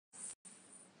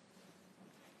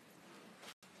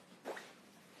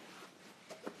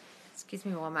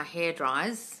Excuse me while my hair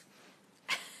dries.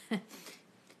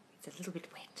 It's a little bit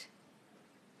wet.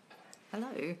 Hello.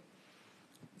 Is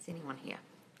anyone here?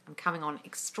 I'm coming on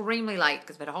extremely late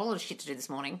because I've had a whole lot of shit to do this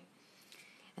morning.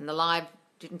 And the live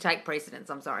didn't take precedence.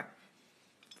 I'm sorry.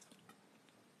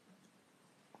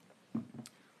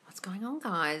 What's going on,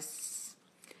 guys?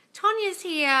 Tanya's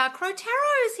here.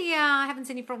 Crotaro's here. I haven't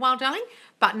seen you for a while, darling.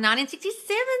 But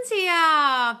 1967's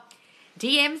here.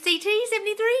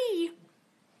 DMCT73.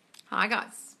 Hi,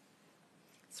 guys.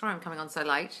 Sorry I'm coming on so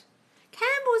late.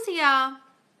 Campbell's here.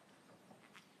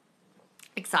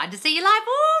 Excited to see you live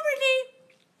already.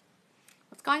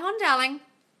 What's going on, darling?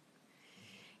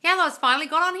 Yellow's finally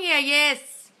got on here,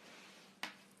 yes.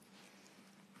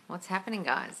 What's happening,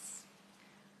 guys?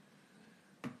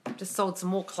 Just sold some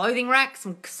more clothing racks.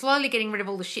 I'm slowly getting rid of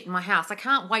all the shit in my house. I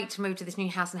can't wait to move to this new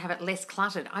house and have it less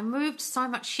cluttered. I moved so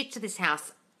much shit to this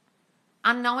house,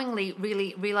 unknowingly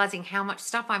really realizing how much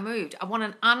stuff I moved. I want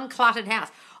an uncluttered house.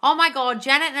 Oh my God,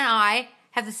 Janet and I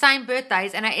have the same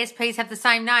birthdays and our SPs have the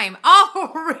same name.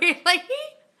 Oh, really?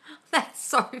 That's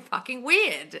so fucking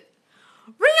weird.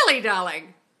 Really,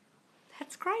 darling?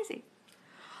 That's crazy.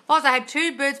 Plus, I had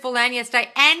 2 birds fall down yesterday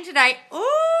and today. Ooh!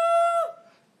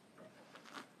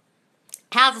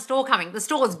 How's the store coming? The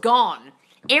store's gone.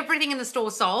 Everything in the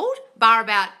store sold, bar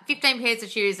about 15 pairs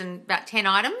of shoes and about 10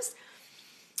 items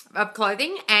of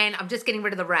clothing, and I'm just getting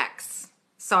rid of the racks.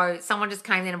 So someone just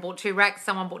came in and bought 2 racks.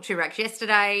 Someone bought 2 racks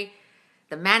yesterday.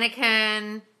 The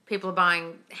mannequin. People are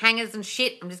buying hangers and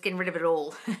shit. I'm just getting rid of it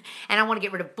all. And I want to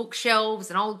get rid of bookshelves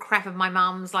and old crap of my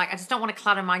mum's. Like, I just don't want to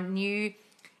clutter my new,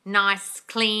 nice,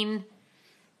 clean,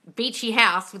 beachy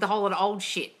house with a whole lot of old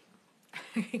shit.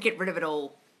 Get rid of it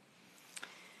all.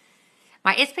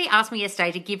 My SP asked me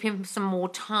yesterday to give him some more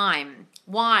time.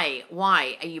 Why?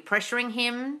 Why? Are you pressuring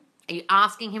him? Are you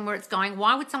asking him where it's going?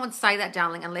 Why would someone say that,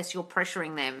 darling, unless you're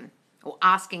pressuring them or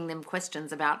asking them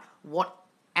questions about what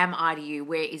am I to you?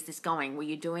 Where is this going? Were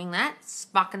you doing that?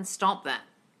 Fucking stop that.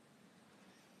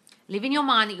 Live in your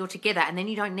mind that you're together and then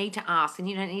you don't need to ask and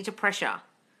you don't need to pressure.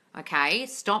 Okay?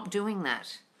 Stop doing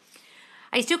that.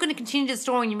 Are you still going to continue to the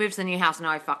store when you move to the new house?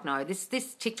 No, fuck no. This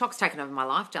TikTok's taken over my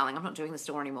life, darling. I'm not doing the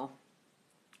store anymore.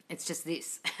 It's just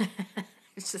this.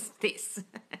 It's just this.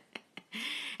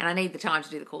 And I need the time to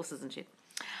do the courses and shit.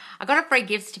 I got a free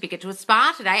gift certificate to a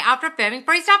spa today after affirming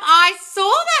free stuff. I saw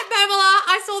that, Pamela.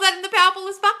 I saw that in the Powerful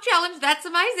as Fuck challenge. That's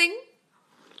amazing.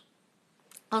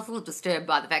 I was a little disturbed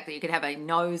by the fact that you could have a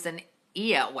nose and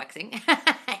ear waxing.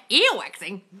 Ear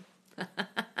waxing?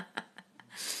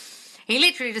 He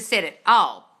literally just said it.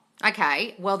 Oh,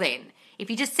 okay. Well then, if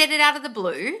you just said it out of the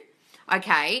blue,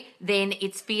 okay, then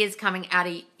it's fears coming out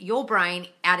of your brain,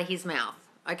 out of his mouth,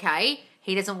 okay?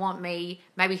 He doesn't want me.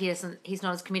 Maybe he's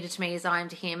not as committed to me as I am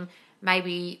to him.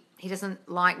 Maybe he doesn't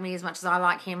like me as much as I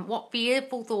like him. What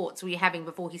fearful thoughts were you having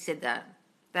before he said that?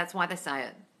 That's why they say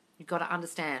it. You've got to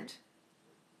understand.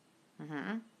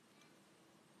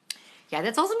 Yeah,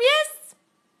 that's awesome. Yes.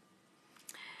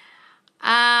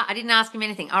 I didn't ask him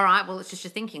anything. All right, well, it's just your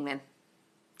thinking then.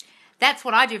 That's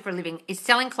what I do for a living, is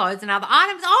selling clothes and other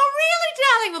items. Oh, really,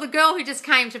 darling? Well, the girl who just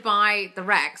came to buy the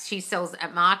racks, she sells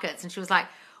at markets, and she was like,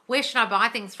 where should I buy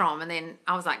things from? And then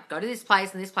I was like, go to this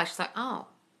place and this place. She's like, oh,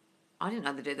 I didn't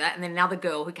know they do that. And then another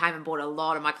girl who came and bought a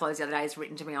lot of my clothes the other day has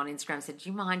written to me on Instagram and said, do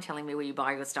you mind telling me where you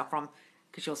buy your stuff from?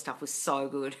 Because your stuff was so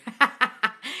good.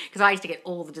 Because I used to get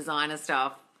all the designer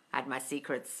stuff. I had my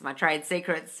secrets, my trade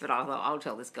secrets, but I thought, I'll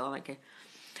tell this girl, okay.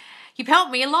 You've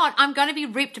helped me a lot. I'm going to be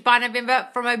ripped by November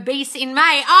from obese in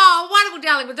May. Oh, wonderful,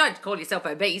 darling. Well, don't call yourself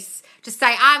obese. Just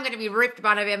say, I'm going to be ripped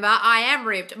by November. I am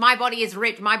ripped. My body is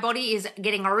ripped. My body is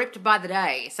getting ripped by the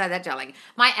day. Say that, darling.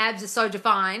 My abs are so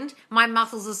defined. My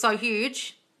muscles are so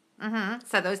huge.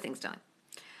 Say those things, darling.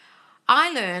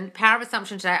 I learned power of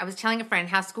assumption today. I was telling a friend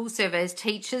how school surveys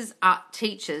teachers to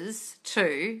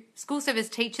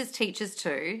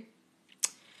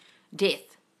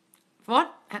death.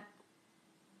 What?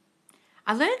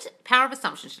 I learned power of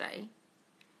assumption today.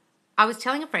 I was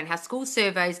telling a friend how school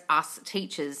surveys us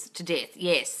teachers to death.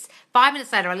 Yes. 5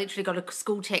 minutes later, I literally got a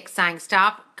school text saying,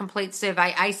 staff, complete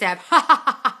survey ASAP.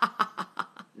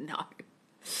 No.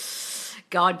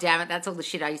 God damn it. That's all the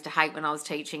shit I used to hate when I was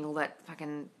teaching, all that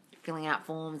fucking filling out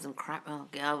forms and crap. Oh,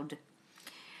 God.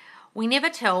 We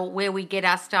never tell where we get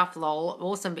our stuff, lol.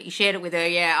 Awesome, but you shared it with her.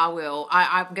 Yeah, I will.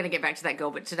 I'm going to get back to that girl,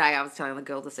 but today I was telling the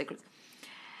girl the secrets.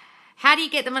 How do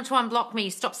you get them to unblock me?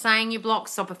 Stop saying you're blocked.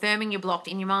 Stop affirming you're blocked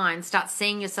in your mind. Start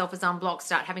seeing yourself as unblocked.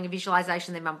 Start having a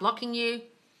visualization of them unblocking you.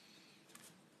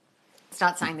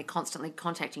 Start saying they're constantly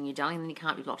contacting you, darling, and then you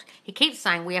can't be blocked. He keeps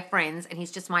saying we are friends and he's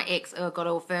just my ex. Oh, I've got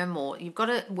to affirm more. You've got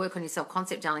to work on your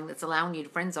self-concept, darling, that's allowing you to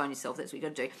friend zone yourself. That's what you've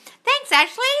got to do. Thanks,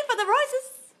 Ashley, for the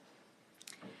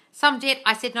roses. Some debt.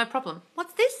 I said no problem.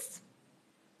 What's this?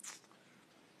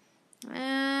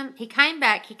 He came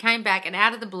back, and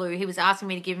out of the blue, he was asking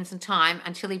me to give him some time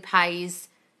until he pays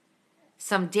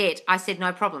some debt. I said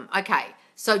no problem. Okay,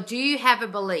 so do you have a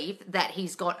belief that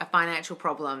he's got a financial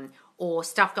problem or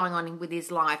stuff going on with his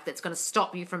life that's going to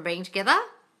stop you from being together?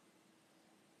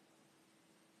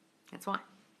 That's why.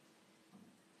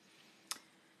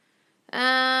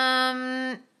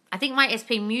 I think my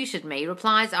SP muted me,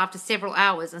 replies after several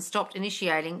hours and stopped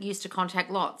initiating, used to contact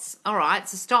lots. All right,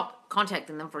 so stop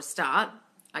contacting them for a start,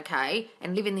 okay,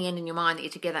 and live in the end in your mind that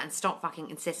you're together and stop fucking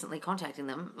incessantly contacting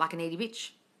them like a needy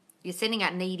bitch. You're sending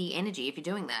out needy energy if you're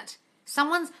doing that.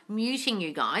 Someone's muting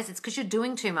you guys. It's because you're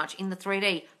doing too much in the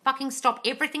 3D. Fucking stop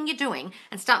everything you're doing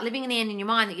and start living in the end in your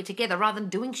mind that you're together rather than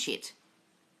doing shit.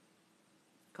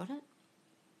 Got it?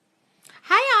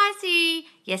 Hey, Icy.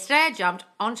 Yesterday I jumped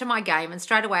onto my game and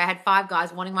straight away I had 5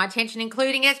 guys wanting my attention,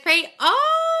 including SP.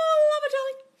 Oh, love it,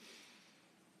 darling.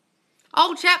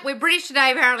 Old chap, we're British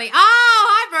today apparently. Oh,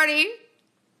 hi, Brody.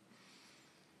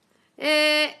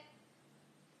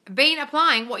 Been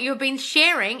applying what you've been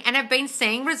sharing and have been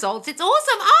seeing results. It's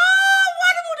awesome. Oh,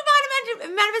 wonderful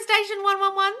divine manifestation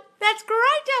 111. That's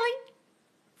great,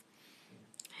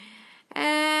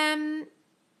 darling.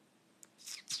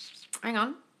 Hang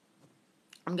on.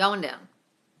 I'm going down.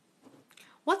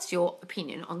 What's your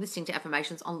opinion on listening to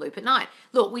affirmations on loop at night?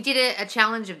 Look, we did a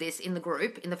challenge of this in the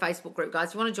group, in the Facebook group, guys.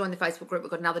 If you want to join the Facebook group, we've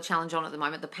got another challenge on at the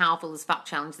moment, the Powerful as Fuck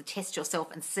challenge, the Test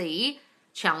Yourself and See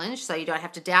challenge, so you don't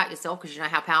have to doubt yourself because you know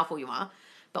how powerful you are.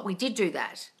 But we did do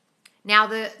that. Now,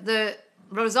 the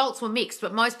results were mixed,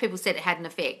 but most people said it had an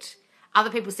effect.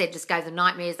 Other people said it just gave them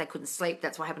nightmares, they couldn't sleep.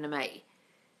 That's what happened to me.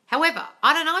 However,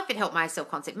 I don't know if it helped my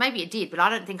self-concept. Maybe it did, but I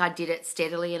don't think I did it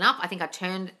steadily enough. I think I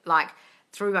turned,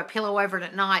 threw my pillow over it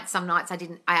at night. Some nights I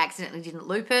accidentally didn't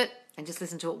loop it and just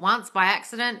listened to it once by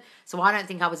accident. So I don't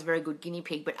think I was a very good guinea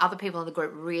pig, but other people in the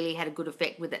group really had a good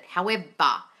effect with it. However,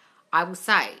 I will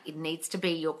say it needs to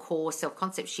be your core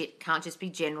self-concept shit. It can't just be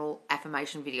general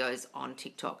affirmation videos on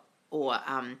TikTok or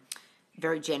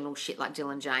very general shit like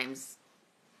Dylan James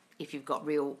if you've got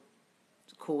real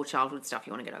core childhood stuff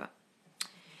you want to get over.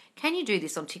 Can you do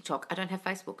this on TikTok? I don't have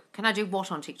Facebook. Can I do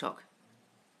what on TikTok?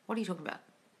 What are you talking about?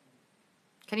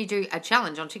 Can you do a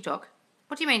challenge on TikTok?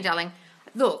 What do you mean, darling?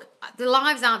 Look, the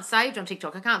lives aren't saved on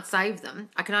TikTok. I can't save them.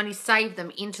 I can only save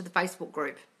them into the Facebook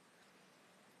group.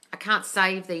 I can't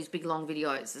save these big, long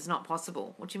videos. It's not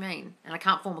possible. What do you mean? And I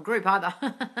can't form a group either.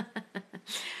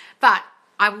 But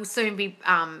I will soon be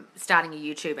starting a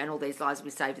YouTube, and all these lives will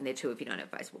be saved in there too if you don't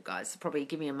have Facebook, guys. So probably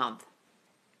give me a month.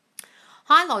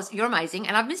 Hi, Loz. You're amazing,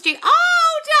 and I've missed you.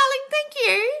 Oh, darling, thank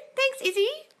you. Thanks, Izzy.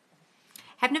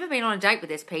 Have never been on a date with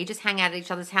SP. Just hang out at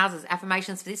each other's houses.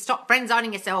 Affirmations for this. Stop friend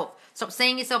zoning yourself. Stop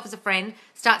seeing yourself as a friend.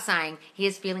 Start saying, he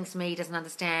has feelings for me. He doesn't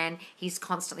understand. He's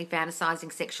constantly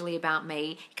fantasizing sexually about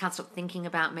me. He can't stop thinking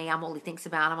about me. I'm all he thinks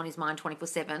about. I'm on his mind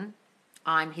 24/7.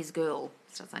 I'm his girl.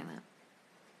 Start saying that.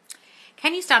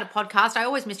 Can you start a podcast? I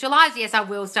always miss your lives. Yes, I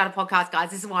will start a podcast,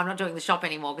 guys. This is why I'm not doing the shop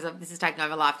anymore, because this is taking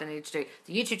over life. I need to do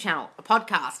the YouTube channel, a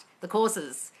podcast, the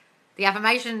courses, the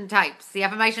affirmation tapes, the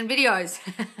affirmation videos.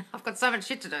 I've got so much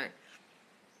shit to do.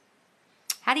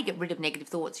 How do you get rid of negative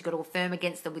thoughts? You've got to affirm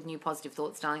against them with new positive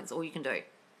thoughts, darling. That's all you can do.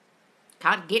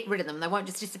 Can't get rid of them. They won't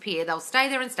just disappear. They'll stay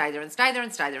there and stay there and stay there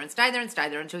and stay there and stay there and stay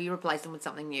there until you replace them with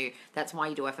something new. That's why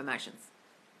you do affirmations.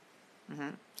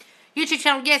 YouTube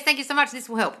channel, yes, thank you so much. This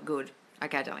will help. Good.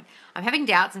 Okay, darling. I'm having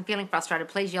doubts and feeling frustrated.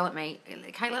 Please yell at me.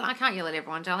 Caitlin, I can't yell at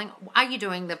everyone, darling. Are you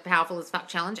doing the Powerful as Fuck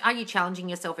challenge? Are you challenging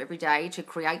yourself every day to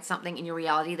create something in your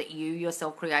reality that you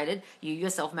yourself created, you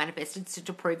yourself manifested,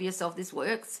 to prove yourself this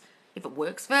works? If it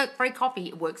works for free coffee,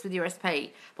 it works with your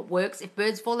SP. But works, if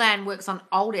Birds for Land works on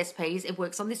old SPs, it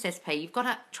works on this SP. You've got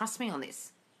to trust me on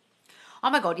this. Oh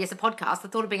my God, yes, a podcast. The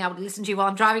thought of being able to listen to you while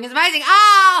I'm driving is amazing.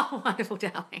 Oh, wonderful,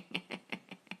 darling.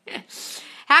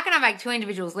 How can I make 2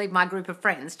 individuals leave my group of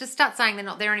friends? Just start saying they're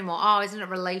not there anymore. Oh, isn't it a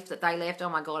relief that they left? Oh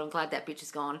my God, I'm glad that bitch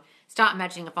is gone. Start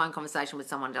imagining a phone conversation with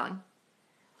someone, darling.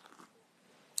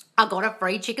 I got a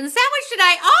free chicken sandwich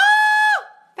today. Oh,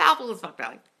 powerful as fuck,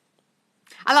 darling.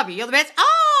 I love you. You're the best.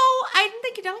 Oh, Aiden,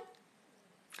 thank you, darling.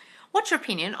 What's your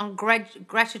opinion on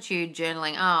gratitude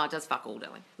journaling? Oh, it does fuck all,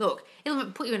 darling. Look,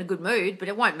 it'll put you in a good mood, but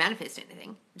it won't manifest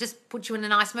anything. It just puts you in a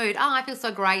nice mood. Oh, I feel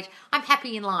so great. I'm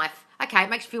happy in life. Okay, it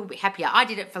makes you feel a bit happier. I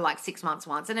did it for like 6 months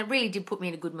once, and it really did put me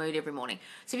in a good mood every morning.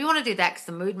 So if you want to do that because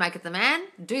the mood maketh the man,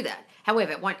 do that.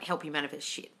 However, it won't help you manifest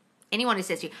shit. Anyone who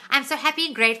says to you, I'm so happy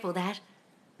and grateful that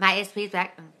my SP is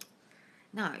back.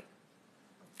 No.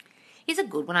 Is it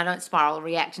good when I don't spiral or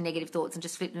react to negative thoughts and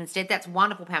just flip them instead? That's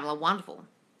wonderful, Pamela, wonderful.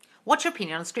 What's your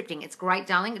opinion on scripting? It's great,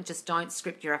 darling. Just don't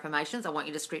script your affirmations. I want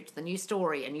you to script the new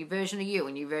story, a new version of you,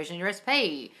 a new version of your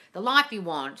SP, the life you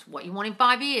want, what you want in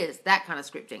 5 years, that kind of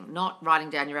scripting, not writing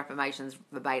down your affirmations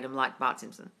verbatim like Bart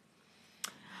Simpson.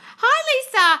 Hi,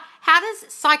 Lisa. How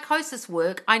does psychosis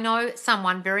work? I know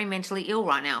someone very mentally ill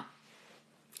right now.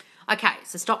 Okay,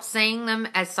 so stop seeing them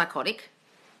as psychotic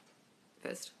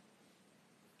first.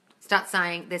 Start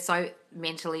saying they're so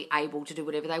mentally able to do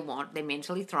whatever they want. They're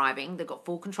mentally thriving. They've got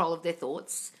full control of their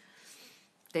thoughts.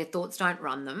 Their thoughts don't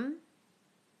run them.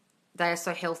 They are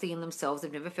so healthy in themselves.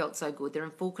 They've never felt so good. They're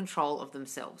in full control of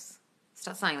themselves.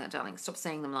 Start saying that, darling. Stop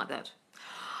seeing them like that.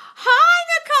 Hi,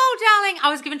 Nicole, darling. I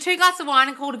was given 2 glasses of wine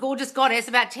and called a gorgeous goddess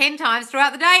about 10 times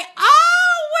throughout the day.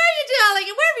 Oh, where are you, darling?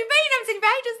 And where have you been? I haven't seen you for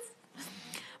ages.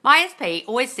 My SP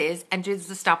always says and does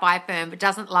the stuff I affirm, but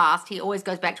doesn't last. He always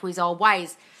goes back to his old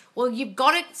ways. Well, you've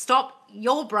got to stop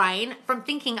your brain from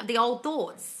thinking of the old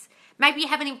thoughts. Maybe you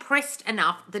haven't impressed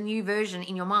enough the new version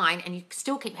in your mind and you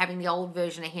still keep having the old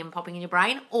version of him popping in your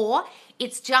brain, or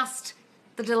it's just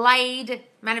the delayed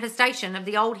manifestation of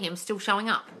the old him still showing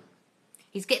up.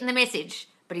 He's getting the message,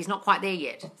 but he's not quite there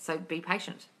yet, so be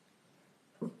patient.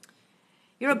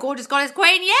 You're a gorgeous goddess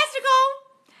queen. Yes, Nicole.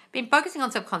 Been focusing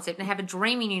on self-concept and have a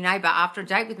dreamy new neighbour after a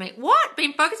date with me. What?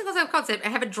 Been focusing on self-concept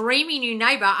and have a dreamy new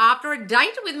neighbour after a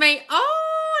date with me.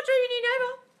 Oh, a dreamy new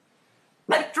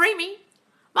neighbour. Dreamy.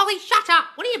 Molly, shut up.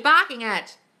 What are you barking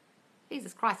at?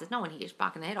 Jesus Christ, there's no one here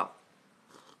barking their head off.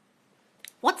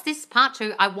 What's this part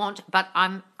 2? I want, but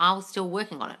I'm still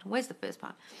working on it. Where's the first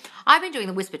part? I've been doing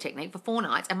the whisper technique for 4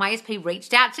 nights and my SP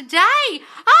reached out today.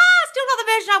 Still not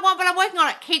the version I want, but I'm working on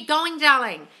it. Keep going,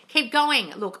 darling. Keep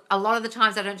going. Look, a lot of the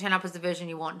times I don't turn up as the version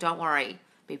you want. Don't worry.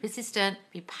 Be persistent.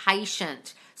 Be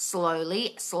patient.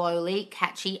 Slowly,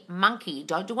 catchy monkey.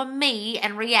 Don't do a me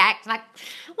and react like,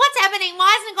 what's happening?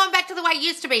 Why hasn't it gone back to the way it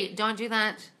used to be? Don't do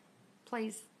that.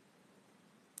 Please.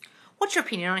 What's your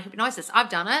opinion on hypnosis? I've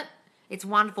done it. It's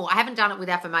wonderful. I haven't done it with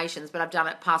affirmations, but I've done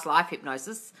it past life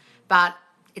hypnosis. But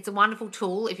it's a wonderful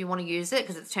tool if you want to use it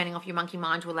because it's turning off your monkey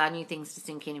mind to allow new things to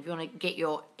sink in. If you want to get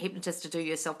your hypnotist to do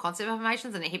your self-concept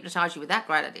affirmations and it hypnotise you with that,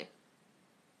 great idea.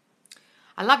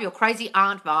 I love your crazy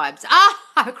aunt vibes.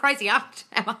 I'm a crazy aunt,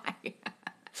 am I?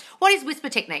 What is whisper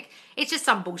technique? It's just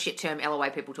some bullshit term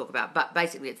LOA people talk about, but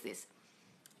basically it's this.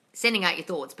 Sending out your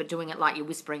thoughts, but doing it like you're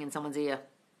whispering in someone's ear.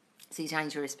 So you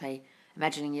change your SP,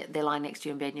 imagining they're lying next to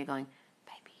you in bed and you're going,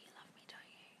 baby, you love me, don't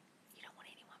you? You don't want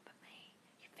anyone but me.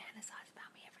 You fantasize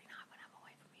about me every night when I'm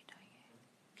away from you, don't you?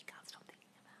 You can't stop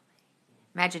thinking about me.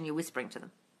 Imagine you're whispering to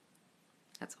them.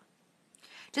 That's all.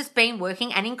 Just been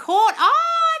working and in court.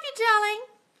 Oh, have you, darling?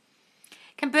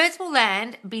 Can birds will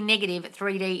land be negative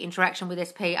 3D interaction with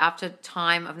SP after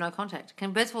time of no contact?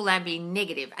 Can birds will land be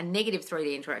negative, a negative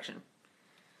 3D interaction?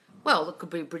 Well, it could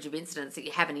be a bridge of incidents that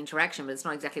you have an interaction, but it's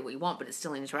not exactly what you want, but it's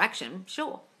still an interaction.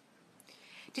 Sure.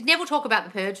 Did Neville talk about the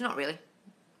purge? Not really.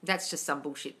 That's just some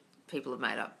bullshit people have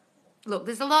made up. Look,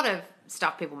 there's a lot of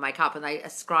stuff people make up and they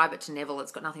ascribe it to Neville.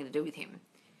 It's got nothing to do with him.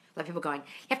 Like people going,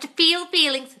 you have to feel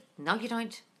feelings. No, you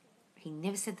don't. He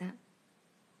never said that.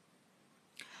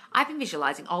 I've been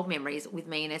visualising old memories with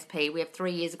me and SP. We have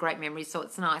 3 years of great memories, so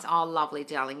it's nice. Oh, lovely,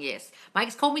 darling, yes.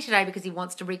 Mike's called me today because he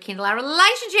wants to rekindle our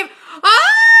relationship.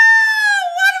 Oh,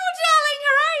 wonderful, darling,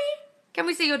 hooray. Can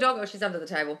we see your dog? Oh, she's under the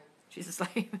table. She's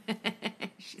asleep.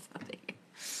 She's under here.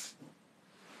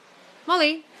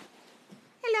 Molly,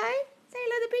 hello. Say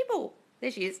hello to the people.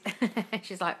 There she is.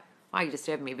 She's like, why are you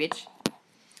disturbing me, bitch?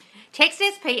 Text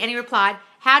SP and he replied,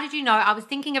 how did you know I was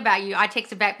thinking about you? I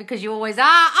texted back because you always are.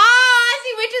 Oh, I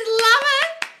see witches love it.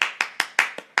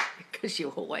 Because you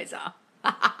always are.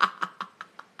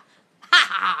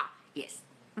 Yes.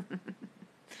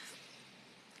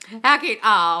 How cute.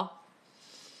 Oh.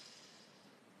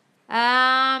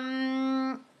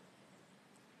 Hang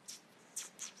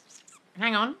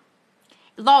on.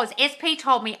 Loz, SP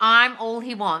told me I'm all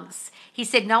he wants. He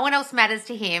said no one else matters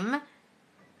to him.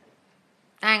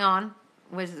 Hang on.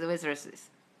 Where's the rest of this?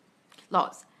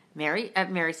 Loz. Mary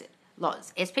said,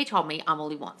 Loz, SP told me I'm all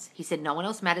he wants. He said no one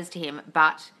else matters to him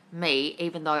but me,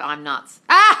 even though I'm nuts.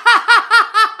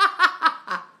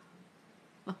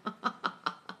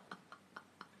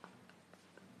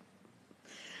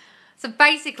 So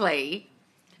basically,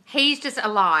 he's just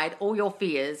allied all your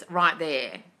fears right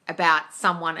there about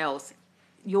someone else.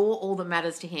 You're all that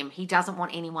matters to him. He doesn't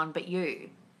want anyone but you.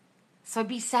 So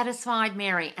be satisfied,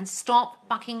 Mary, and stop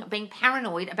fucking being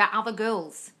paranoid about other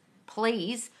girls.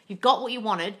 Please. You've got what you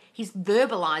wanted. He's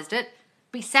verbalized it.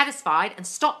 Be satisfied and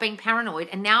stop being paranoid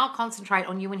and now concentrate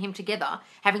on you and him together,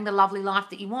 having the lovely life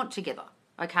that you want together.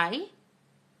 Okay?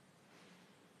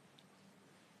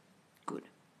 Good.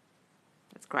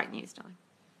 That's great news, darling.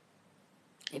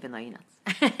 Even though you're nuts.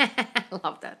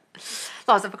 Love that.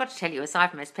 Loz, I forgot to tell you,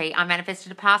 aside from SP, I manifested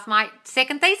to pass my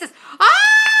second thesis. Oh,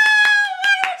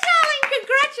 darling,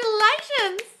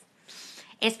 congratulations.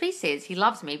 SP says he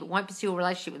loves me but won't pursue a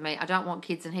relationship with me. I don't want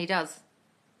kids and he does.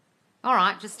 All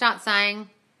right, just start saying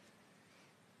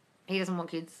he doesn't want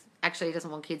kids. Actually, he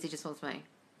doesn't want kids. He just wants me.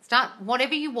 Start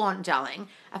whatever you want, darling.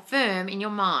 Affirm in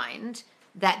your mind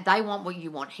that they want what you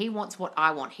want. He wants what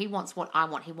I want. He wants what I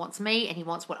want. He wants me and he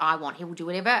wants what I want. He will do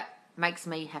whatever makes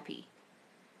me happy.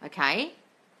 Okay?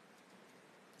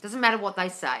 Doesn't matter what they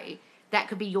say. That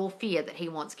could be your fear that he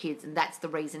wants kids and that's the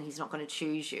reason he's not going to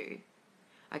choose you.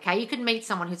 Okay? You could meet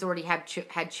someone who's already had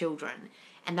children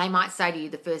and they might say to you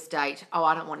the first date, oh,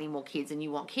 I don't want any more kids and you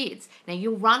want kids. Now,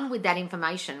 you'll run with that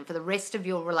information for the rest of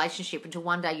your relationship until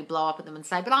one day you blow up at them and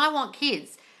say, but I want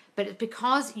kids. But it's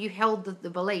because you held the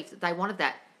belief that they wanted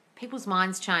that. People's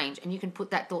minds change and you can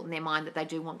put that thought in their mind that they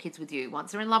do want kids with you.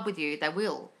 Once they're in love with you, they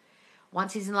will.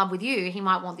 Once he's in love with you, he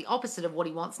might want the opposite of what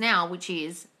he wants now, which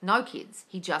is no kids.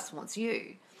 He just wants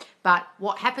you. But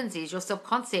what happens is your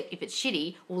self-concept, if it's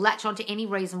shitty, will latch onto any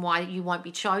reason why you won't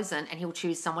be chosen and he'll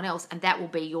choose someone else and that will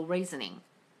be your reasoning.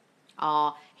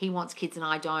 Oh, he wants kids and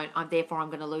I don't. Therefore, I'm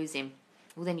going to lose him.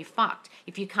 Well, then you're fucked.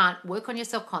 If you can't work on your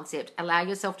self-concept, allow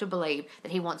yourself to believe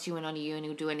that he wants you and only you and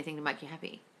he'll do anything to make you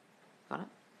happy. Got it?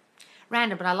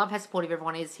 Random, but I love how supportive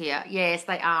everyone is here. Yes,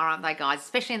 they are, aren't they, guys?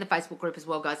 Especially in the Facebook group as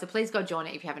well, guys. So please go join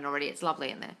it if you haven't already. It's lovely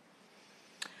in there.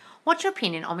 What's your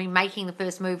opinion on me making the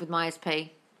first move with my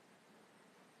SP?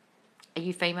 Are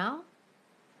you female?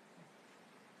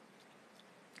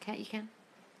 Okay, you can.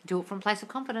 Do it from a place of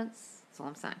confidence. That's all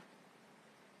I'm saying.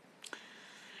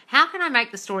 How can I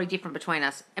make the story different between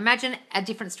us? Imagine a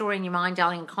different story in your mind,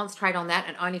 darling, and concentrate on that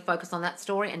and only focus on that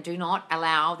story and do not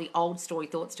allow the old story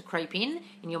thoughts to creep in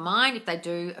your mind. If they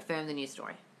do, affirm the new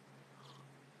story.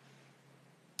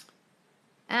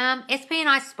 SP and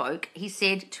I spoke. He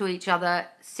said to each other,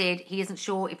 he isn't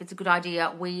sure if it's a good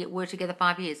idea. We were together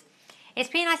 5 years.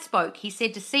 SP and I spoke. He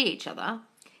said to see each other.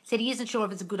 Said he isn't sure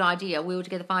if it's a good idea. We were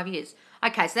together 5 years.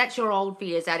 Okay, so that's your old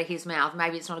fears out of his mouth.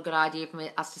 Maybe it's not a good idea for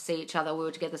us to see each other. We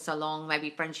were together so long. Maybe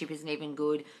friendship isn't even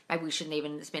good. Maybe we shouldn't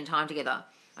even spend time together.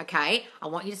 Okay, I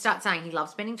want you to start saying he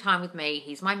loves spending time with me.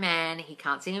 He's my man. He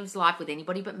can't see his life with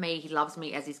anybody but me. He loves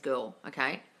me as his girl.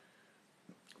 Okay?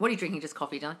 What are you drinking? Just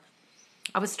coffee, darling?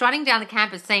 I was strutting down the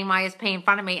campus seeing my SP in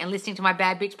front of me and listening to my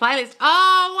Bad Bitch playlist.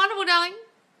 Oh, wonderful, darling.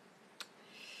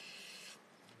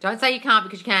 Don't say you can't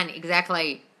because you can.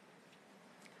 Exactly.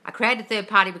 I created a third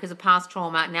party because of past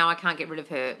trauma. Now I can't get rid of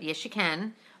her. Yes, you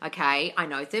can. Okay, I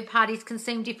know third parties can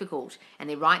seem difficult and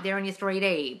they're right there on your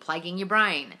 3D, plaguing your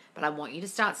brain. But I want you to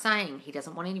start saying, he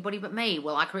doesn't want anybody but me.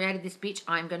 Well, I created this bitch.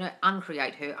 I'm going to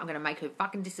uncreate her. I'm going to make her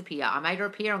fucking disappear. I made her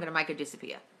appear. I'm going to make her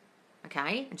disappear.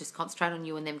 Okay? And just concentrate on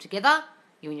you and them together,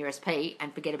 you and your SP,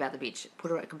 and forget about the bitch. Put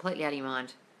her completely out of your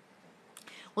mind.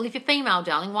 Well, if you're female,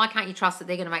 darling, why can't you trust that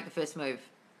they're going to make the first move?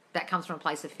 That comes from a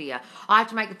place of fear. I have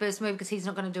to make the first move because he's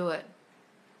not going to do it.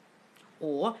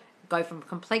 Or go from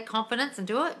complete confidence and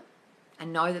do it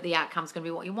and know that the outcome's going to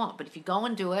be what you want. But if you go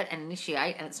and do it and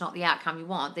initiate and it's not the outcome you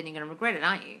want, then you're going to regret it,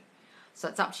 aren't you? So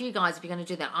it's up to you guys if you're going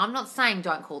to do that. I'm not saying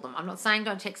don't call them. I'm not saying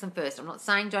don't text them first. I'm not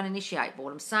saying don't initiate. But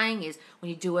what I'm saying is when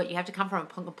you do it, you have to come from a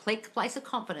complete place of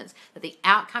confidence that the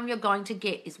outcome you're going to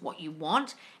get is what you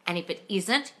want. And if it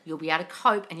isn't, you'll be able to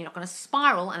cope and you're not going to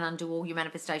spiral and undo all your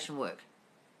manifestation work.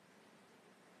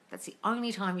 That's the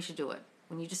only time you should do it,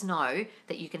 when you just know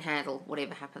that you can handle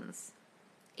whatever happens.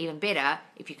 Even better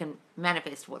if you can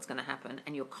manifest what's going to happen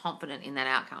and you're confident in that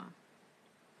outcome.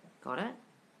 Got it?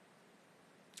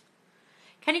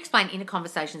 Can you explain inner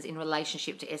conversations in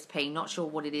relationship to SP? Not sure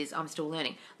what it is. I'm still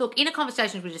learning. Look, inner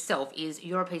conversations with yourself is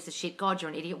you're a piece of shit. God,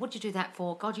 you're an idiot. What'd you do that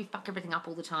for? God, you fuck everything up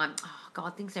all the time. Oh,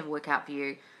 God, things never work out for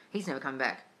you. He's never coming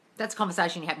back. That's a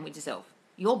conversation you're having with yourself.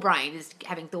 Your brain is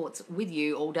having thoughts with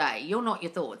you all day. You're not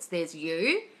your thoughts. There's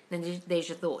you, then there's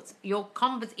your thoughts. Your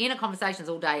inner conversations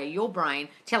all day are your brain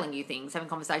telling you things, having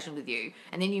conversation with you,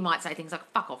 and then you might say things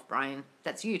like, fuck off, brain.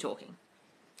 That's you talking.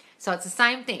 So it's the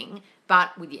same thing,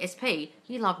 but with your SP,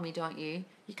 you love me, don't you?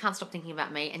 You can't stop thinking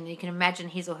about me, and you can imagine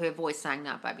his or her voice saying,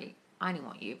 no, baby, I only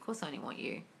want you. Of course I only want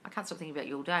you. I can't stop thinking about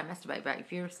you all day. I masturbate about you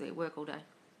furiously at work all day.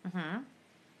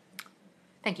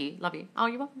 Thank you. Love you. Oh,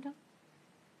 you're welcome, darling.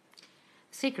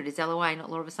 Secret is LOA, not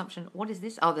law of assumption. What is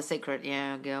this? Oh, the secret.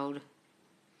 Yeah, gold.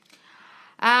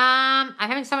 I'm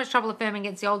having so much trouble affirming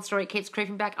against the old story. It keeps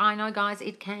creeping back. I know, guys,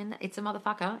 it can. It's a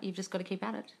motherfucker. You've just got to keep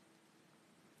at it.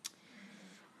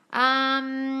 Hang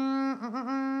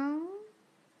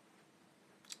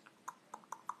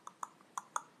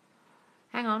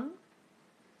on.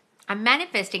 I'm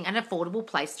manifesting an affordable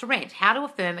place to rent. How to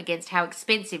affirm against how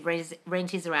expensive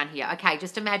rent is around here. Okay,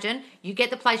 just imagine you get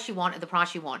the place you want at the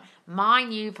price you want. My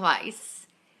new place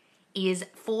is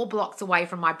 4 blocks away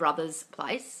from my brother's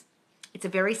place. It's a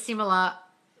very similar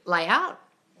layout.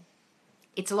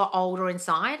 It's a lot older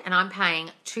inside, and I'm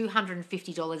paying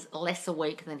 $250 less a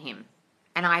week than him.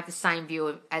 And I have the same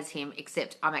view as him,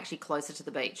 except I'm actually closer to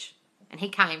the beach. And he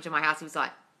came to my house, he was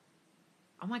like,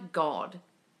 oh my God,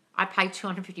 I paid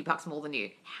 $250 more than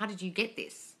you. How did you get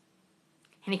this?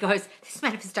 And he goes, this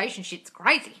manifestation shit's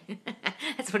crazy.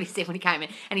 That's what he said when he came in.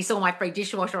 And he saw my free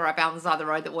dishwasher I found on the side of the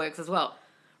road that works as well.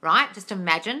 Right? Just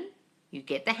imagine you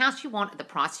get the house you want at the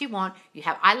price you want.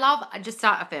 Just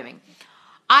start affirming.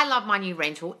 I love my new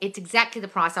rental. It's exactly the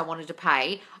price I wanted to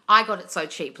pay. I got it so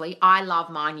cheaply. I love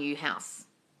my new house.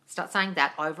 Start saying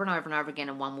that over and over and over again,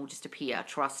 and one will just appear.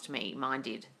 Trust me, mine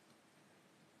did.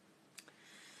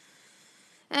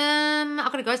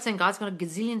 I've got to go soon, guys. I've got a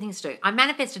gazillion things to do. I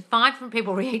manifested 5 different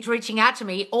people reaching out to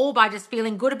me, all by just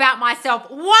feeling good about myself.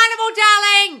 Wonderful,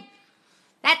 darling!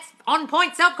 That's on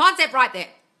point self-concept right there.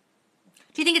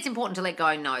 Do you think it's important to let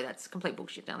go? No, that's complete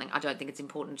bullshit, darling. I don't think it's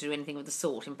important to do anything of the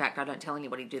sort. In fact, I don't tell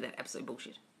anybody to do that. Absolute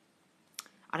bullshit.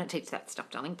 I don't teach that stuff,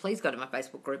 darling. Please go to my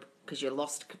Facebook group because you're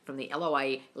lost from the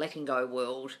LOA letting go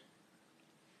world.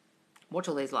 Watch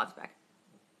all these lives back.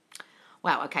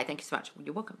 Wow, okay, thank you so much.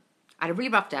 You're welcome. I had a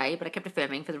really rough day, but I kept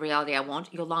affirming for the reality I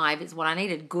want. Your live is what I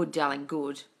needed. Good, darling,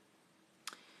 good.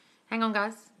 Hang on,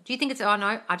 guys. Do you think it's... Oh,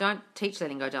 no, I don't teach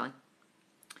letting go, darling.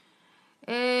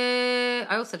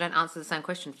 I also don't answer the same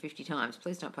question 50 times.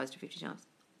 Please don't post it 50 times.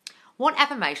 What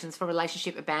affirmations for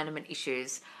relationship abandonment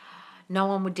issues? No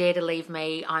one would dare to leave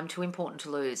me. I'm too important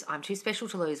to lose. I'm too special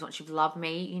to lose. Once you've loved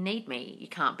me, you need me. You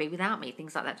can't be without me.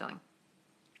 Things like that, darling.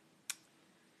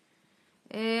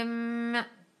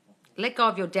 Let go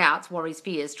of your doubts, worries,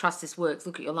 fears. Trust this works.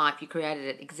 Look at your life. You created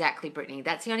it. Exactly, Brittany.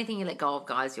 That's the only thing you let go of,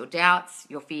 guys. Your doubts,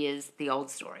 your fears, the old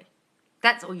story.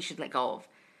 That's all you should let go of.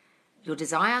 Your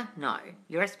desire? No.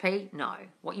 Your SP? No.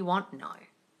 What you want? No.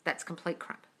 That's complete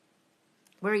crap.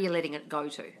 Where are you letting it go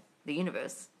to? The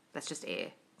universe. That's just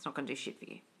air. It's not going to do shit for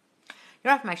you.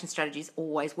 Your affirmation strategies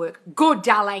always work. Good,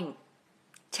 darling.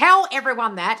 Tell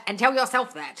everyone that and tell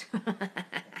yourself that.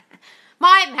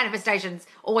 My manifestations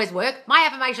always work. My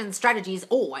affirmation strategies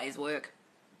always work.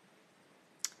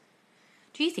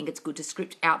 Do you think it's good to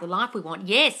script out the life we want?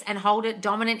 Yes, and hold it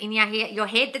dominant in your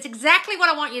head. That's exactly what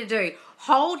I want you to do.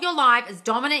 Hold your life as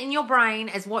dominant in your brain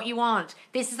as what you want.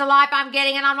 This is the life I'm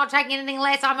getting, and I'm not taking anything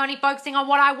less. I'm only focusing on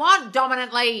what I want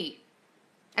dominantly.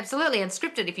 Absolutely, and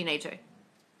script it if you need to.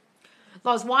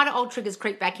 Loz, why do old triggers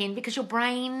creep back in? Because your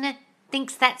brain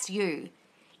thinks that's you.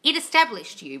 It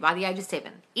established you by the age of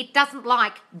 7. It doesn't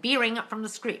like veering from the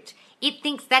script. It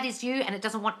thinks that is you, and it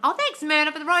doesn't want... Oh, thanks,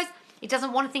 Myrna, for the rose. It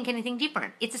doesn't want to think anything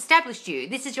different. It's established you.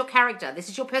 This is your character. This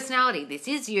is your personality. This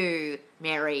is you,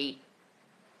 Mary.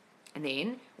 And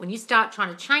then when you start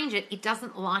trying to change it, it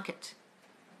doesn't like it.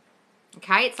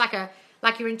 Okay? It's like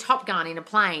you're in Top Gun in a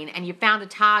plane and you found a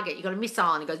target. You got a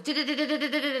missile and it goes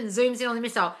and zooms in on the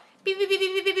missile.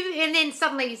 And then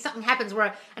suddenly something happens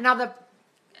where another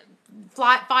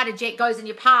fighter jet goes in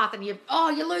your path and you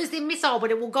lose the missile, but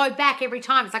it will go back every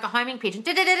time. It's like a homing pigeon.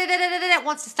 It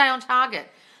wants to stay on target.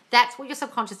 That's what your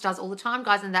subconscious does all the time,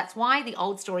 guys, and that's why the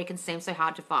old story can seem so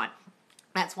hard to find.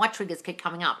 That's why triggers keep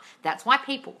coming up. That's why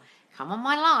people come on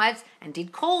my lives and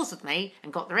did calls with me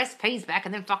and got their SPs back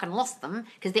and then fucking lost them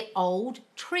because their old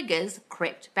triggers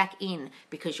crept back in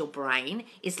because your brain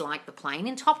is like the plane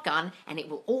in Top Gun and it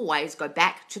will always go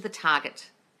back to the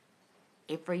target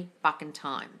every fucking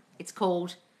time. It's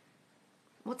called,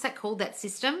 what's that called, that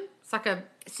system? It's like a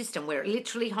system where it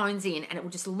literally hones in and it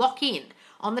will just lock in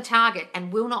on the target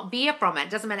and will not veer from it.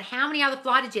 It doesn't matter how many other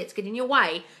fighter jets get in your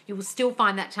way, you will still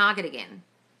find that target again.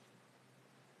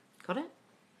 Got it?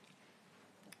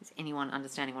 Is anyone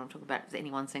understanding what I'm talking about? Has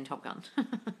anyone seen Top Gun?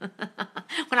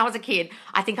 When I was a kid,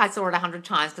 I think I saw it 100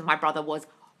 times because my brother was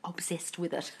obsessed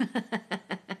with it.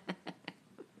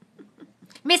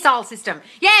 Missile system.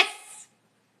 Yes!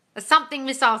 A something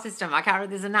missile system. I can't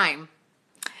remember, there's a name.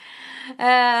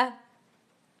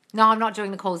 No, I'm not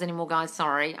doing the calls anymore, guys.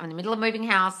 Sorry. I'm in the middle of moving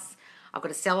house. I've got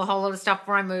to sell a whole lot of stuff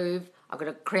before I move. I've got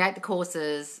to create the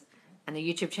courses and the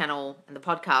YouTube channel and the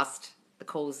podcast. The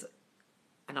calls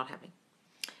are not happening.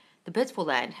 The birds for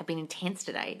land have been intense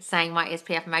today, saying my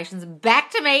SP affirmations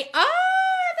back to me. Oh,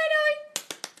 they know.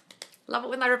 Love it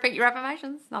when they repeat your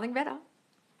affirmations. Nothing better.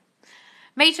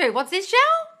 Me too. What's this, Shell?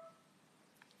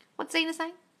 What's Zena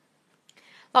saying?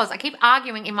 Loz, I keep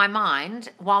arguing in my mind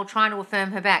while trying to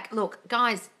affirm her back. Look,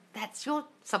 guys, that's your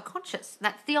subconscious.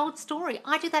 That's the old story.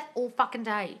 I do that all fucking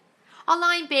day. I'll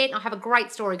lie in bed and I'll have a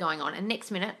great story going on. And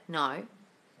next minute, no.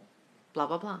 Blah,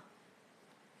 blah, blah.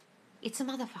 It's a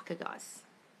motherfucker, guys.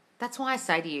 That's why I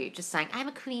say to you, just saying, I'm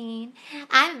a queen,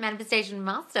 I'm a manifestation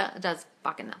master, does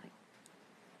fucking nothing.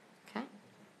 Okay?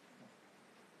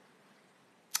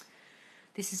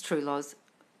 This is true, Loz.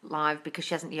 Live because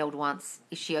she hasn't yelled once.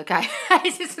 Is she okay?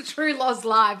 Is this a true Loz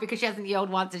live because she hasn't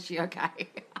yelled once? Is she okay?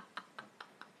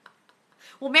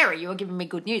 Well, Mary, you were giving me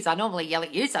good news. I normally yell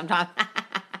at you sometimes.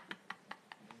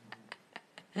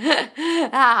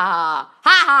 Ha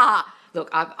ha. Look,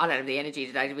 I don't have the energy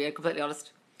today, to be completely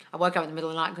honest. I woke up in the middle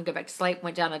of the night, couldn't go back to sleep,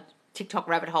 went down a TikTok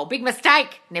rabbit hole. Big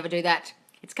mistake. Never do that.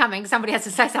 It's coming. Somebody has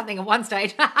to say something at one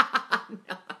stage. No.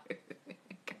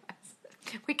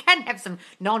 Guys, we can have some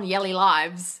non-yelly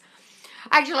lives.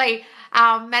 Actually,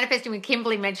 Manifesting with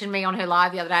Kimberly mentioned me on her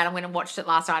live the other day, and I went and watched it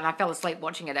last night, and I fell asleep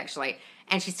watching it, actually.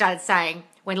 And she started saying,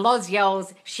 when Loz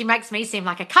yells, she makes me seem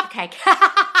like a cupcake.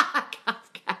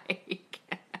 Cupcake.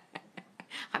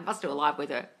 I must do a live with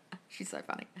her. She's so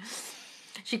funny.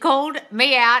 She called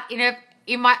me out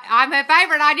I'm her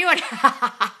favourite, I knew it.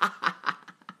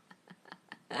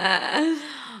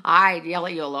 I yell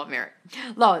at you a lot, Mary.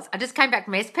 Loz, I just came back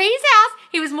from SP's house.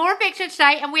 He was more affectionate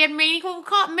today and we had meaningful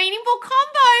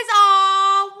combos.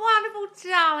 Oh, wonderful,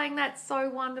 darling. That's so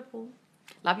wonderful.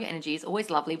 Love your energy. It's always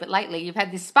lovely, but lately you've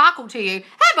had this sparkle to you.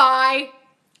 Have I?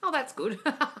 Oh, that's good.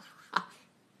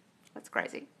 That's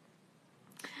crazy.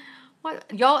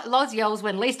 What? Loz yells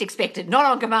when least expected, not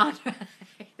on command.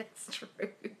 That's true.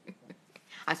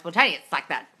 I'm spontaneous like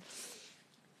that.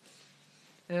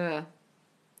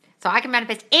 So I can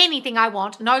manifest anything I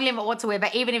want, no limit whatsoever,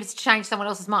 even if it's to change someone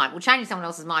else's mind. Well, changing someone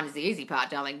else's mind is the easy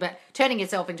part, darling, but turning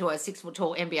yourself into a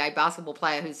 6-foot-tall NBA basketball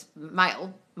player who's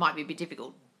male might be a bit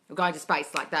difficult. Or going to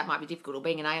space like that might be difficult, or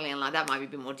being an alien like that might be a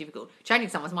bit more difficult. Changing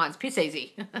someone's mind's piss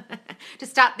easy.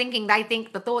 Just start thinking they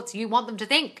think the thoughts you want them to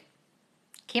think.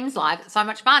 Kim's live, so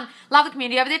much fun. Love the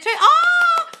community over there too.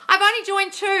 Oh, I've only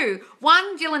joined 2.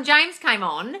 One, Jill and James came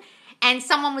on, and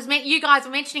you guys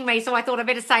were mentioning me, so I thought I'd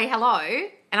better say hello.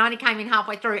 And I only came in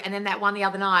halfway through, and then that one the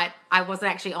other night, I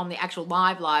wasn't actually on the actual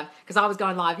live, because I was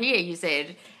going live here, you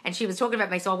said, and she was talking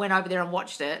about me, so I went over there and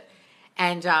watched it,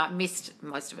 and missed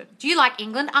most of it. Do you like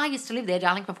England? I used to live there,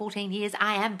 darling, for 14 years.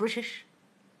 I am British.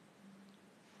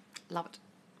 Love it.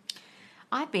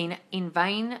 I've been in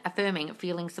vain affirming,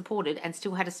 feeling supported, and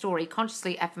still had a story.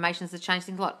 Consciously, affirmations have changed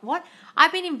things a lot. What?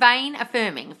 I've been in vain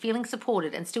affirming, feeling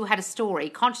supported, and still had a story.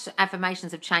 Conscious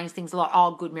affirmations have changed things a lot.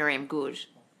 Oh, good, Miriam, good.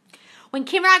 When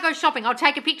Kim and I go shopping, I'll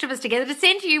take a picture of us together to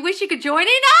send to you. Wish you could join in.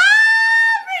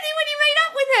 Oh, really, when you meet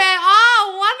up with her.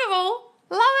 Oh, wonderful.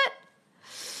 Love it.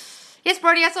 Yes,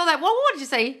 Brody, I saw that. What did you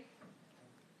see?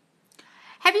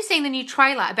 Have you seen the new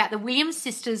trailer about the Williams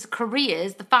sisters'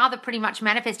 careers? The father pretty much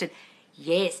manifested.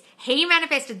 Yes, he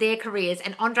manifested their careers,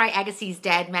 and Andre Agassi's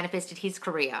dad manifested his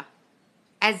career,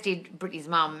 as did Britney's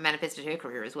mum manifested her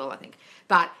career as well, I think.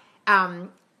 But Andre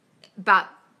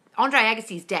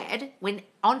Agassi's dad, when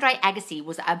Andre Agassi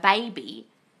was a baby,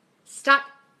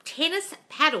 stuck tennis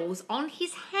paddles on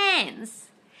his hands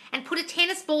and put a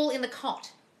tennis ball in the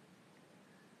cot.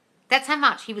 That's how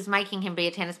much he was making him be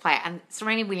a tennis player. And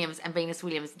Serena Williams and Venus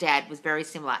Williams' dad was very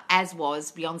similar, as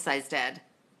was Beyonce's dad.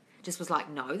 Just was like,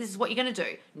 no, this is what you're going to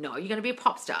do. No, you're going to be a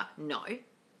pop star. No.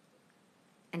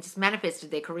 And just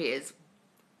manifested their careers.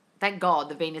 Thank God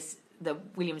the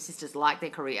Williams sisters like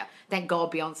their career. Thank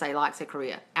God Beyonce likes her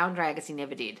career. Andre Agassi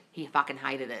never did. He fucking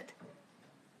hated it.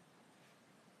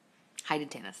 Hated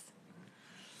tennis.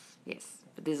 Yes.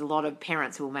 But there's a lot of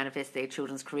parents who will manifest their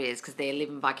children's careers because they're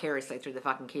living vicariously through the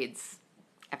fucking kids.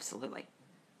 Absolutely.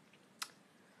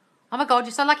 Oh my God,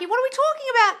 you're so lucky. What are we talking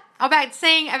about?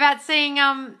 About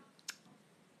seeing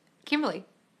Kimberly.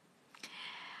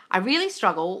 I really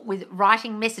struggle with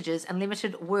writing messages and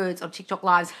limited words on TikTok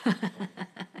lives.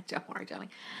 Don't worry, darling.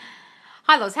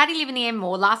 Hi, Loz. How do you live in the M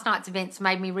more? Last night's events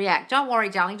made me react. Don't worry,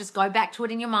 darling. Just go back to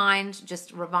it in your mind.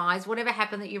 Just revise whatever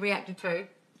happened that you reacted to.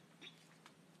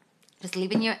 Just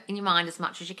live in your mind as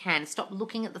much as you can. Stop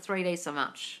looking at the 3D so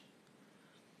much.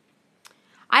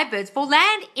 I have birds for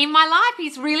land in my life.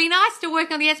 He's really nice. Still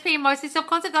working on the SP and mostly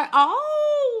self-concept.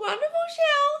 Oh, wonderful,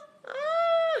 Shell.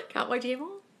 Can't wait to hear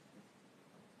more.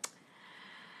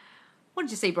 What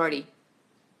did you see, Brody?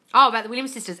 Oh, about the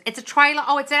Williams sisters. It's a trailer.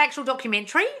 Oh, it's an actual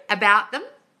documentary about them.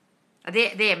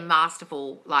 They're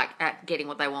masterful, at getting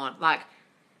what they want.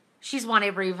 She's won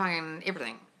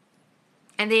everything.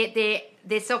 And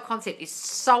their self-concept is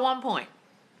so on point.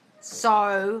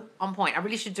 So on point. I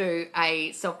really should do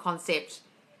a self-concept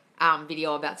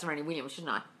video about Serena Williams,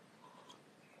 shouldn't I?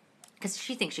 Because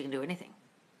she thinks she can do anything.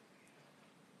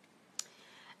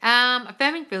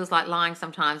 Affirming feels like lying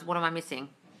sometimes. What am I missing?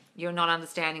 You're not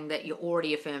understanding that you're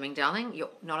already affirming, darling. You're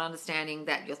not understanding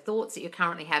that your thoughts that you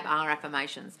currently have are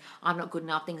affirmations. I'm not good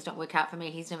enough. Things don't work out for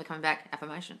me. He's never coming back.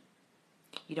 Affirmation.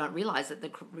 You don't realize that the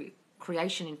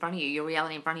creation in front of you, your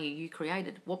reality in front of you, you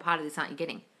created. What part of this aren't you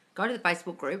getting? Go to the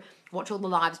Facebook group. Watch all the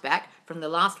lives back from the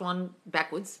last one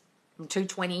backwards, from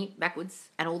 220 backwards,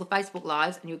 and all the Facebook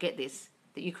lives, and you'll get this,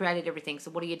 that you created everything.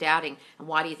 So what are you doubting? And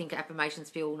why do you think affirmations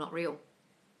feel not real?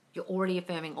 You're already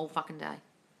affirming all fucking day.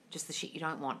 Just the shit you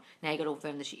don't want. Now you got to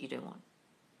affirm the shit you do want.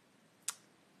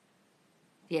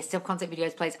 Yes, self-concept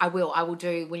videos, please. I will. I will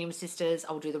do Williams Sisters.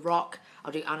 I will do The Rock.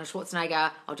 I'll do Arnold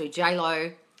Schwarzenegger. I'll do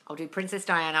J-Lo. I'll do Princess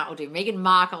Diana. I'll do Meghan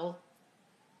Markle.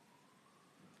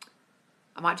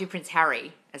 I might do Prince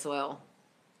Harry as well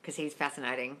because he's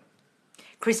fascinating.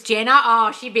 Kris Jenner.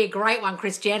 Oh, she'd be a great one,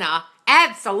 Kris Jenner.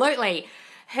 Absolutely.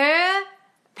 Her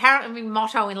apparently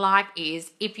motto in life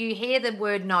is, if you hear the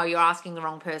word no, you're asking the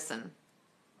wrong person.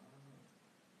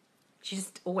 She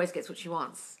just always gets what she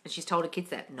wants. And she's told her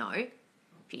kids that. No. If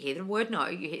you hear the word no,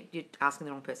 you're asking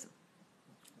the wrong person.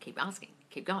 Keep asking.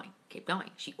 Keep going. Keep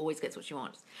going. She always gets what she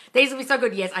wants. These will be so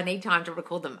good. Yes, I need time to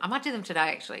record them. I might do them today,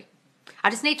 actually. I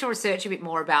just need to research a bit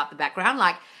more about the background.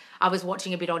 Like, I was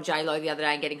watching a bit on J-Lo the other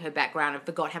day and getting her background and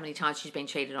forgot how many times she's been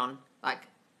cheated on. Like,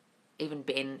 even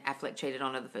Ben Affleck cheated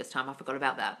on her the first time. I forgot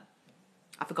about that.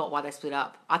 I forgot why they split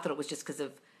up. I thought it was just because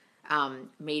of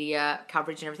media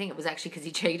coverage and everything. It was actually because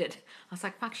he cheated. I was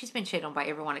like, fuck, she's been cheated on by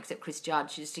everyone except Chris Judd.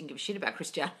 She just didn't give a shit about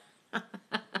Chris Judd.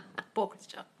 Poor Chris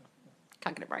Judd.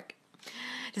 Can't get a break.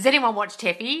 Does anyone watch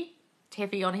Teffy?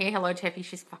 Teffy on here. Hello, Teffy.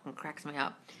 She fucking cracks me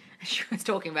up. She was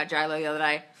talking about J-Lo the other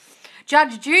day.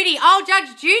 Judge Judy. Oh,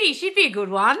 Judge Judy. She'd be a good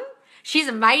one. She's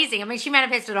amazing. I mean, she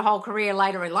manifested a whole career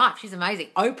later in life. She's amazing.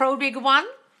 Oprah would be a good one.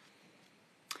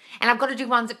 And I've got to do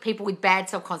ones that people with bad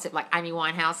self-concept, like Amy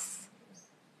Winehouse.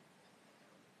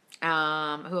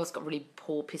 Who else got really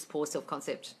piss poor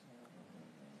self-concept?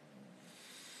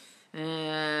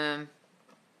 Trying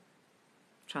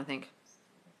to think.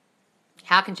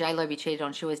 How can J-Lo be cheated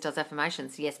on? She always does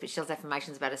affirmations. Yes, but she does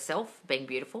affirmations about herself being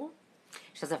beautiful.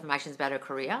 She does affirmations about her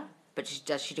career. But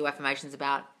does she do affirmations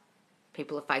about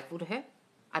people are faithful to her?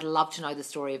 I'd love to know the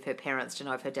story of her parents, to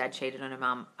know if her dad cheated on her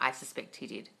mum. I suspect he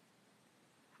did.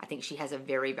 I think she has a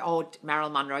very... Oh,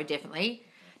 Marilyn Monroe, definitely.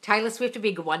 Taylor Swift, a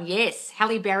big one, yes.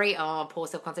 Halle Berry, oh, poor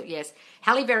self-concept, yes.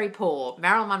 Halle Berry, poor.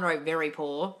 Marilyn Monroe, very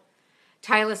poor.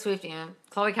 Taylor Swift, yeah.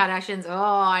 Khloe Kardashian's, oh,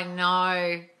 I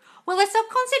know. Well, her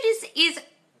self-concept is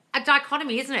a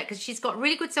dichotomy, isn't it? Because she's got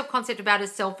really good self-concept about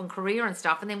herself and career and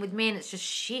stuff, and then with men, it's just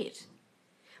shit.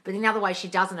 But in other ways, she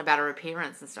doesn't about her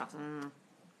appearance and stuff.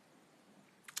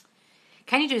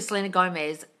 Can you do Selena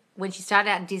Gomez? When she started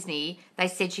out in Disney, they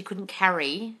said she couldn't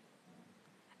carry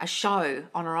a show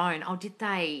on her own. Oh, did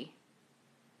they?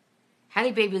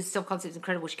 Hailey Bieber's self-concept is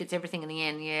incredible. She gets everything in the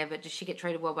end, yeah, but does she get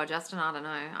treated well by Justin? I don't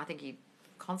know. I think he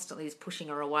constantly is pushing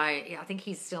her away. Yeah, I think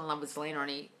he's still in love with Selena and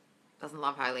he doesn't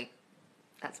love Hailey.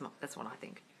 That's what I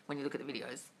think when you look at the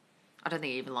videos. I don't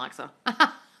think he even likes her.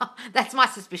 That's my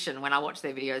suspicion when I watch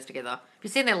their videos together. Have you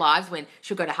seen their lives when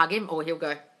she'll go to hug him or he'll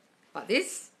go like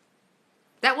this?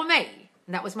 That were me.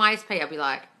 And that was my SP. I'd be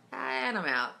like, and I'm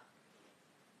out.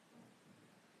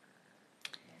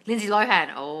 Lindsay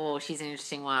Lohan. Oh, she's an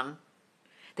interesting one.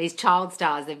 These child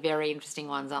stars, they're very interesting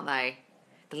ones, aren't they?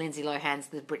 The Lindsay Lohans,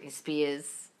 the Britney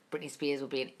Spears. Britney Spears would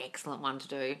be an excellent one to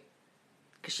do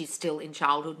because she's still in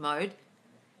childhood mode.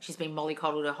 She's been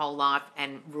mollycoddled her whole life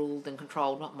and ruled and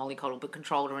controlled, not mollycoddled, but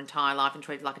controlled her entire life and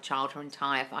treated like a child her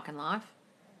entire fucking life.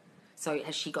 So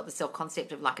has she got the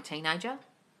self-concept of like a teenager?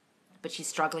 But she's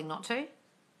struggling not to?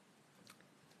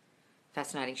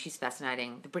 Fascinating. She's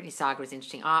fascinating. The Britney saga is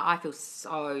interesting. I feel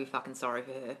so fucking sorry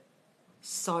for her.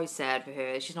 So sad for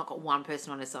her. She's not got one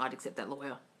person on her side except that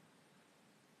lawyer.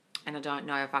 And I don't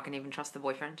know if I can even trust the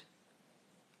boyfriend.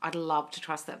 I'd love to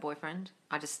trust that boyfriend.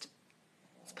 It's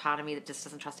part of me that just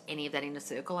doesn't trust any of that inner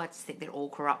circle. I just think they're all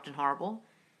corrupt and horrible.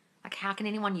 Like, how can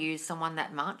anyone use someone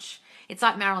that much? It's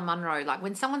like Marilyn Monroe. Like,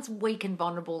 when someone's weak and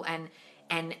vulnerable and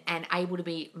able to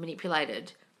be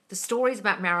manipulated, the stories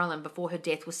about Marilyn before her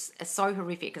death was so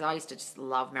horrific because I used to just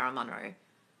love Marilyn Monroe.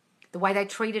 The way they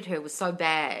treated her was so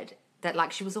bad that,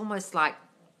 like, she was almost like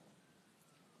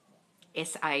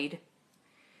SA'd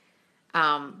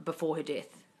before her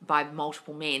death by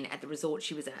multiple men at the resort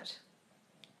she was at.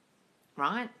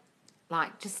 Right?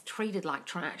 Like, just treated like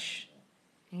trash.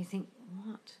 And you think,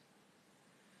 what?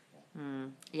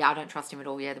 Yeah, I don't trust him at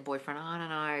all. Yeah, the boyfriend, I don't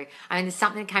know. I mean, there's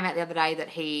something that came out the other day that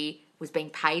he was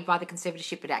being paid by the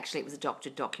conservatorship, but actually it was a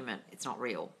doctored document. It's not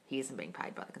real. He isn't being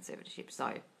paid by the conservatorship.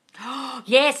 So,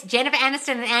 yes, Jennifer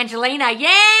Aniston and Angelina.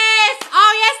 Yes!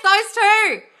 Oh, yes, those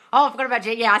two. Oh, I forgot about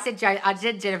I said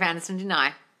Jennifer Aniston, didn't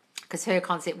I? Because her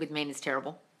concept with men is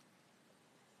terrible.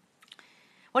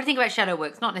 What do you think about shadow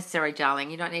work? It's not necessary, darling.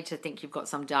 You don't need to think you've got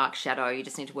some dark shadow. You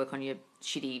just need to work on your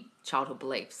shitty childhood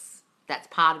beliefs. That's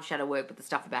part of shadow work, but the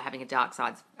stuff about having a dark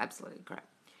side's absolutely crap.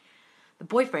 The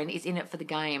boyfriend is in it for the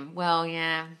game. Well,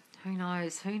 yeah, who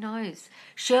knows? Who knows?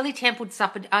 Shirley Temple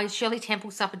suffered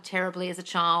terribly as a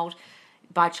child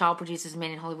by child producers and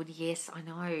men in Hollywood. Yes, I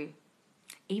know.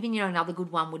 Even, another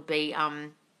good one would be, I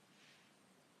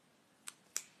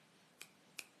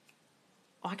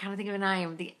can't think of her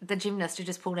name. The gymnast who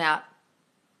just pulled out.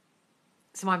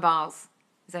 Simone Biles.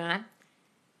 Is that her name?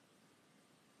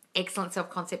 Excellent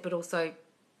self-concept, but also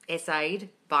essayed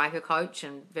by her coach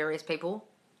and various people.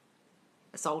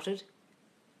 Assaulted.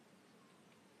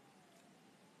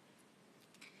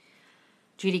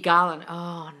 Judy Garland.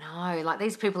 Oh, no. Like,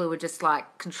 these people who were just,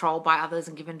 like, controlled by others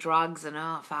and given drugs and,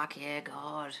 oh, fuck yeah,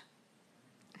 God.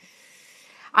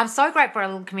 I'm so grateful for our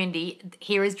little community.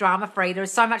 Here is drama-free. There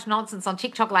is so much nonsense on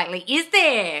TikTok lately. Is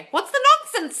there? What's the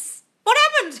nonsense? What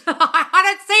happened? I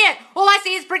don't see it. All I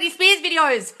see is Britney Spears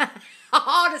videos.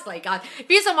 Honestly, guys. If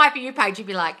you saw my For You page, you'd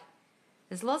be like,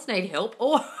 does Loz need help?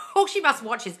 Or all she must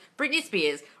watch is Britney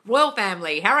Spears, Royal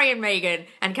Family, Harry and Meghan,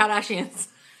 and Kardashians.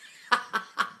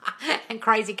 And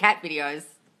crazy cat videos.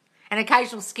 And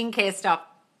occasional skincare stuff.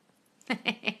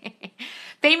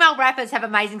 Female rappers have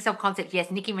amazing self-concept.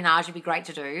 Yes, Nicki Minaj would be great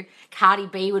to do. Cardi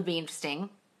B would be interesting.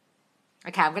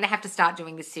 Okay, I'm going to have to start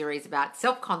doing this series about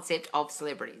self-concept of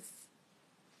celebrities.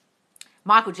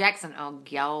 Michael Jackson. Oh,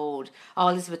 God. Oh,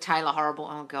 Elizabeth Taylor. Horrible.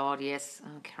 Oh, God, yes.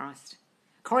 Oh, Christ.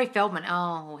 Corey Feldman.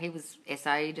 Oh, he was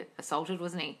assaulted,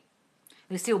 wasn't he?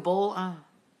 Lucille Ball. Oh.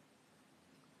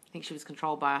 I think she was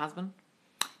controlled by her husband.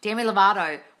 Demi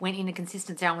Lovato went in a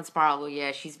consistent downward spiral. Oh,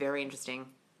 yeah, she's very interesting.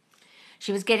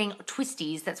 She was getting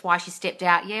twisties. That's why she stepped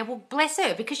out. Yeah, well, bless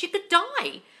her, because you could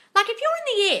die. Like, if you're in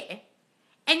the air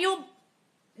and you're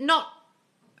not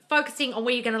focusing on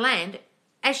where you're going to land,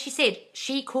 as she said,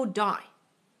 she could die.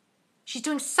 She's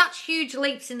doing such huge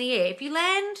leaps in the air. If you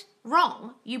land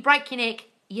wrong, you break your neck,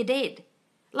 you're dead.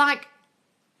 Like,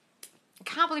 I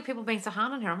can't believe people are being so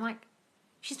hard on her. I'm like,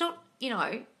 she's not,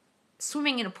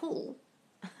 swimming in a pool.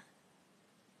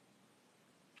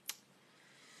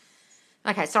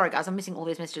 Okay, sorry guys, I'm missing all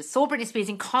these messages. Saw Britney Spears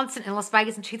in concert in Las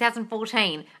Vegas in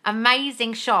 2014.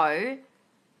 Amazing show.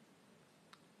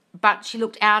 But she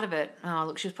looked out of it. Oh,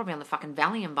 look, she was probably on the fucking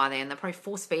Valium by then. They're probably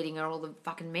force-feeding her all the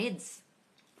fucking meds.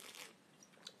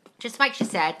 Just makes you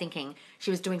sad thinking she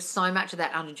was doing so much of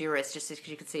that under duress just because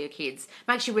you could see her kids.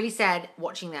 Makes you really sad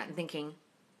watching that and thinking,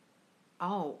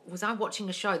 oh, was I watching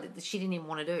a show that she didn't even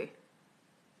want to do?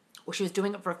 Or she was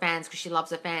doing it for her fans because she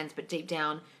loves her fans, but deep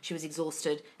down she was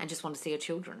exhausted and just wanted to see her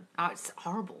children. Oh, it's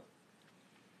horrible.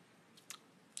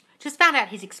 Just found out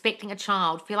he's expecting a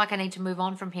child. Feel like I need to move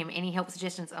on from him. Any help,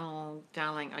 suggestions? Oh,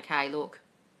 darling. Okay, look.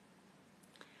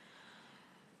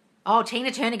 Oh,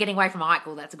 Tina Turner getting away from Ike.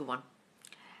 Well, that's a good one.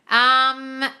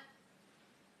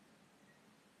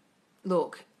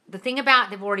 Look, the thing about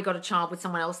they've already got a child with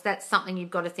someone else, that's something you've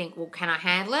got to think, well, can I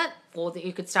handle it? Or that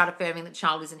you could start affirming that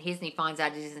child isn't his and he finds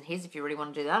out it isn't his if you really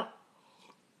want to do that.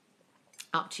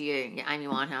 Up to you. Yeah, Amy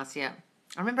Winehouse, yeah.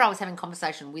 I remember I was having a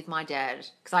conversation with my dad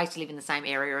because I used to live in the same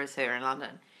area as her in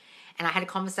London. And I had a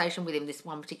conversation with him this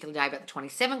one particular day about the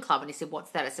 27 Club. And he said,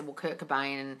 what's that? I said, well, Kurt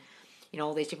Cobain and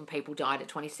all these different people died at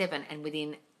 27. And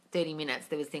within 30 minutes,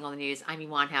 there was a thing on the news, Amy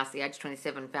Winehouse, the age of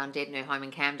 27, found dead in her home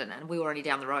in Camden. And we were only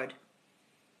down the road.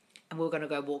 And we were going to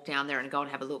go walk down there and go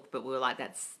and have a look. But we were like,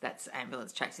 that's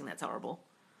ambulance chasing. That's horrible.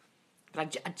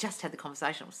 But I just had the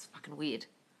conversation. It was fucking weird.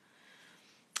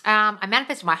 I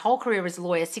manifested my whole career as a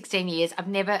lawyer, 16 years. I've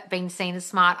never been seen as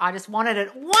smart. I just wanted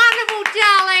it. Wonderful,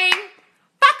 darling.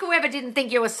 Fuck whoever didn't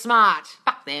think you were smart.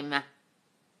 Fuck them.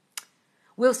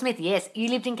 Will Smith, yes. You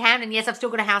lived in Camden. Yes, I've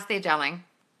still got a house there, darling.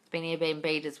 It's been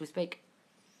Airbnb'd as we speak.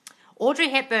 Audrey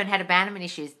Hepburn had abandonment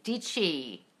issues. Did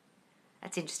she?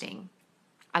 That's interesting.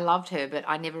 I loved her, but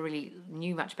I never really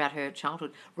knew much about her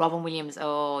childhood. Robin Williams,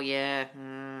 oh, yeah.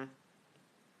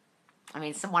 I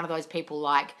mean, one of those people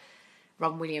like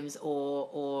Robin Williams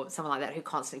or someone like that who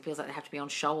constantly feels like they have to be on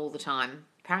show all the time.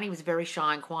 Apparently he was very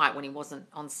shy and quiet when he wasn't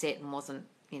on set and wasn't,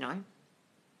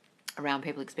 around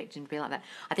people expecting him to be like that.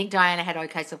 I think Diana had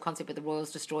okay self-concept, but the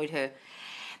royals destroyed her.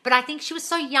 But I think she was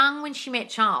so young when she met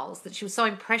Charles that she was so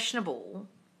impressionable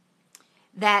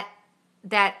that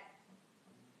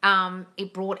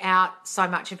it brought out so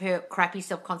much of her crappy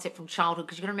self-concept from childhood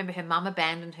because you've got to remember her mum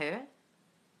abandoned her.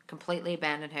 completely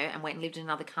abandoned her and went and lived in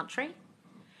another country.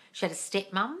 She had a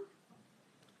stepmom.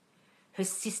 Her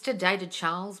sister dated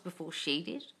Charles before she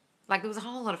did. Like, there was a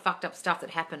whole lot of fucked up stuff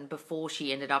that happened before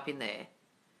she ended up in there.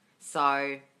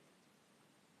 So,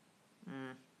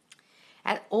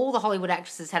 all the Hollywood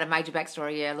actresses had a major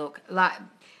backstory. Yeah, look, like,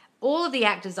 all of the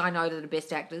actors I know that are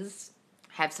best actors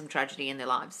have some tragedy in their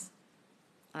lives.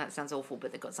 And that sounds awful,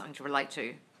 but they've got something to relate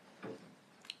to.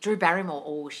 Drew Barrymore,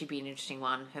 oh, she'd be an interesting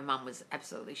one. Her mum was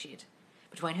absolutely shit.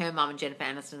 Between her mum and Jennifer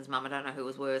Aniston's mum, I don't know who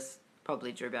was worse.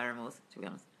 Probably Drew Barrymore's, to be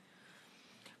honest.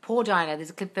 Poor Diana, there's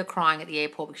a clip of her crying at the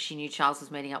airport because she knew Charles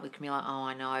was meeting up with Camilla. Oh,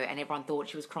 I know. And everyone thought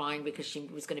she was crying because she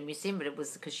was going to miss him, but it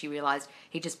was because she realised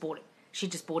she just bought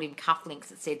him cufflinks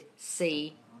that said,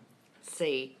 see,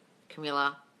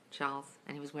 Camilla, Charles,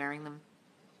 and he was wearing them.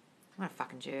 What a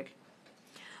fucking jerk.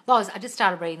 Loz, I just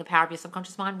started reading The Power of Your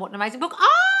Subconscious Mind. What an amazing book. Oh,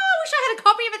 I wish I had a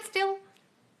copy of it still.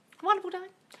 Wonderful day.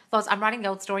 Loz, I'm writing the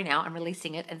old story now. I'm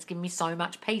releasing it, and it's giving me so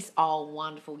much peace. Oh,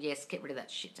 wonderful. Yes, get rid of that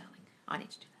shit, darling. I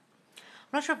need to do that.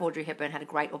 I'm not sure if Audrey Hepburn had a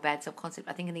great or bad self-concept.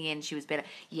 I think in the end she was better.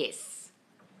 Yes.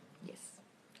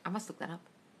 I must look that up.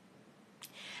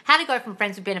 How to go from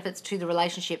friends with benefits to the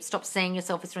relationship. Stop seeing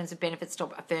yourself as friends with benefits.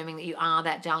 Stop affirming that you are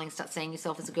that, darling. Start seeing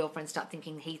yourself as a girlfriend. Start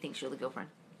thinking he thinks you're the girlfriend.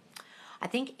 I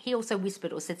think he also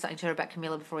whispered or said something to her about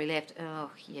Camilla before he left.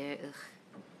 Oh, yeah.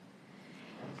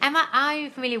 Ugh. Are you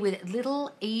familiar with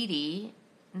Little Edie?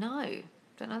 No,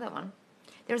 don't know that one.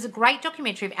 There is a great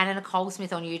documentary of Anna Nicole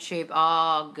Smith on YouTube.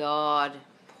 Oh, God.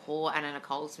 Poor Anna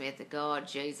Nicole Smith. God,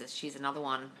 Jesus, she's another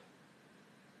one.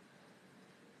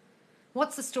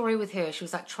 What's the story with her? She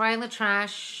was like trailer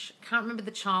trash. Can't remember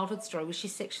the childhood story. Was she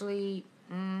sexually...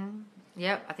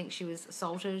 Yep, I think she was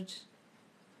assaulted.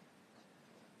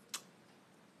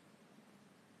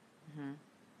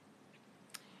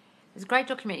 There's a great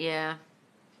documentary, yeah.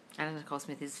 Anna Nicole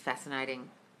Smith is fascinating.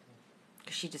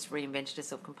 Because she just reinvented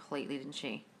herself completely, didn't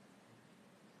she?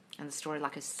 And the story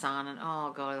like her son and,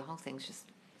 oh, God, the whole thing's just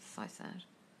so sad.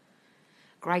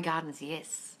 Grey Gardens,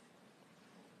 yes.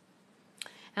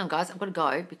 Hang on, guys, I've got to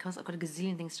go because I've got a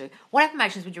gazillion things to do. What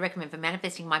affirmations would you recommend for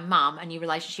manifesting my mum a new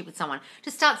relationship with someone?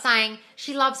 Just start saying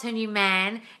she loves her new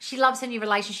man. She loves her new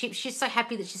relationship. She's so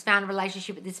happy that she's found a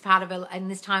relationship at this part of her, in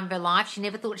this time of her life. She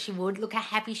never thought she would. Look how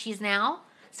happy she is now.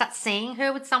 Start seeing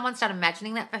her with someone. Start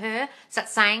imagining that for her. Start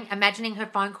imagining her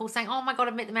phone call saying, oh, my God,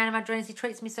 I've met the man of my dreams. He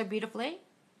treats me so beautifully.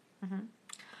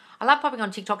 I love popping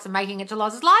on TikToks and making it to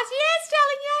Loz's lives. Yes,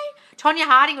 darling, yay. Tonya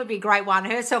Harding would be a great one.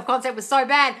 Her self-concept was so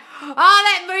bad. Oh,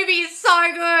 that movie is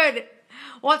so good.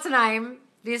 What's her name?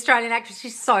 The Australian actress.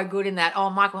 She's so good in that. Oh,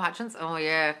 Michael Hutchins. Oh,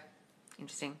 yeah.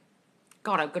 Interesting.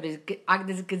 God, there's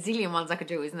a gazillion ones I could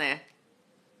do, isn't there?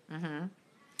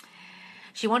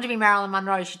 She wanted to be Marilyn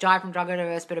Monroe. She died from drug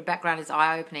overdose, but her background is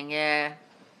eye-opening. Yeah.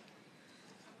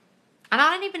 And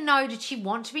I don't even know, did she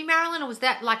want to be Marilyn, or was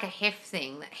that like a Hef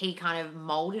thing that he kind of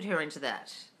moulded her into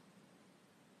that?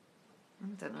 I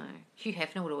don't know. Hugh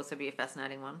Hefner would also be a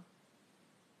fascinating one.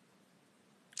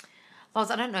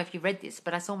 Loz, I don't know if you read this,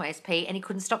 but I saw my SP and he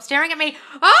couldn't stop staring at me.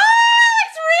 Oh,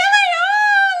 it's really,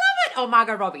 I love it. Oh,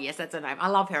 Margot Robbie. Yes, that's her name. I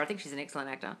love her. I think she's an excellent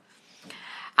actor.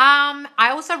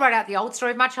 I also wrote out the old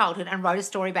story of my childhood and wrote a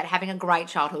story about having a great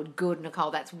childhood. Good,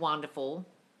 Nicole. That's wonderful.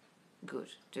 Good.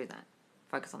 Do that.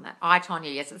 Focus on that. I,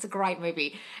 Tonya. Yes, it's a great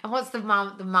movie. And what's the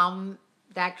mum,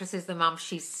 the actress is the mum.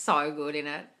 She's so good in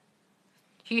it.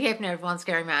 Hugh Hefner, One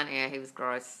Scary Man. Yeah, he was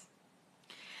gross.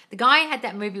 The guy who had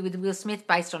that movie with Will Smith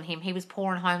based on him, he was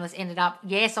poor and homeless, ended up,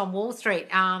 yes, on Wall Street.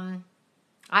 I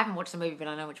haven't watched the movie, but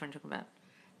I know which one you're talking about.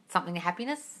 Something to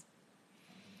Happiness?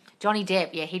 Johnny Depp,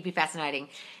 yeah, he'd be fascinating.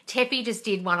 Teffy just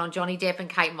did one on Johnny Depp and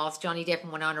Kate Moss, Johnny Depp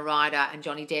and Winona Ryder, and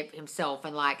Johnny Depp himself,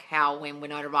 and like how when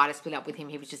Winona Ryder split up with him,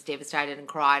 he was just devastated and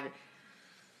cried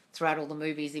throughout all the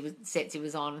movies sets he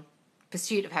was on.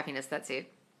 Pursuit of Happiness, that's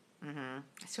it. I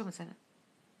still haven't seen it.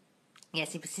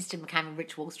 Yes, he persisted and became a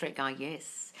rich Wall Street guy,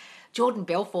 yes. Jordan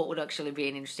Belfort would actually be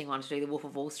an interesting one to do, The Wolf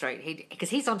of Wall Street.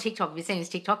 Because he's on TikTok. Have you seen his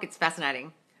TikTok? It's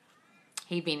fascinating.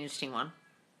 He'd be an interesting one.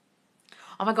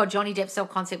 Oh, my God, Johnny Depp's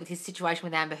self-concept with his situation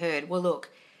with Amber Heard. Well, look,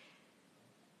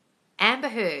 Amber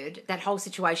Heard, that whole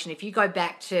situation, if you go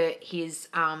back to his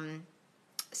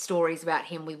stories about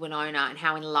him with Winona and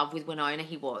how in love with Winona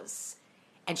he was,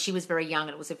 and she was very young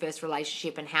and it was her first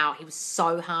relationship, and how he was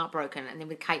so heartbroken. And then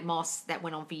with Kate Moss, that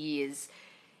went on for years.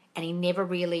 And he never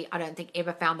really, I don't think,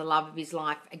 ever found the love of his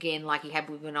life again like he had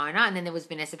with Winona. And then there was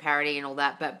Vanessa Paradis and all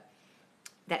that. But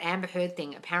that Amber Heard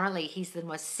thing, apparently he's the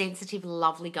most sensitive,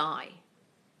 lovely guy.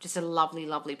 Just a lovely,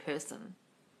 lovely person.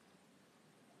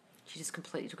 She just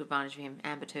completely took advantage of him,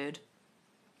 Amber Heard.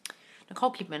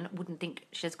 Nicole Kidman wouldn't think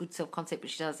she has good self-concept, but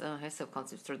she does. Her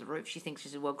self-concept's through the roof. She thinks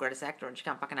she's the world's greatest actor and she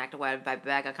can't fucking act away a baby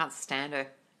bag. I can't stand her.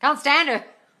 Can't stand her.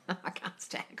 I can't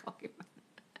stand Nicole Kidman.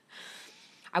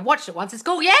 I watched it once at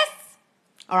school, yes!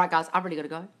 All right, guys, I've really got to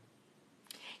go.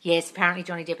 Yes, apparently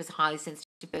Johnny Depp is a highly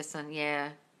sensitive person,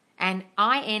 yeah. And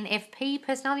INFP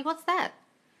personality, what's that?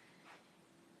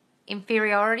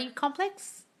 Inferiority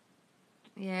complex?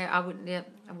 Yeah, it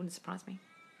wouldn't surprise me.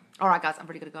 All right, guys, I'm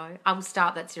really going to go. I will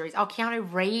start that series. Oh,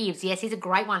 Keanu Reeves. Yes, he's a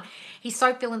great one. He's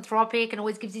so philanthropic and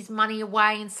always gives his money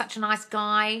away and such a nice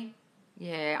guy.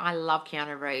 Yeah, I love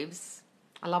Keanu Reeves.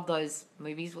 I love those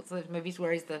movies. What's those movies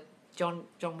where he's the John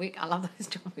Wick? I love those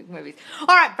John Wick movies.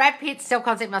 All right, Brad Pitt's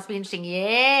self-concept must be interesting.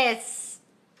 Yes.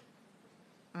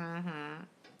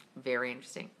 Very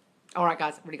interesting. All right,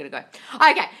 guys, really got to go.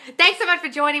 Okay, thanks so much for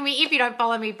joining me. If you don't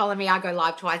follow me. I go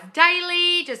live twice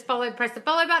daily. Just press the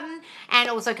follow button, and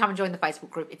also come and join the Facebook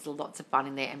group. It's lots of fun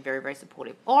in there and very, very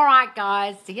supportive. All right,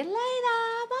 guys, see you later.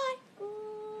 Bye.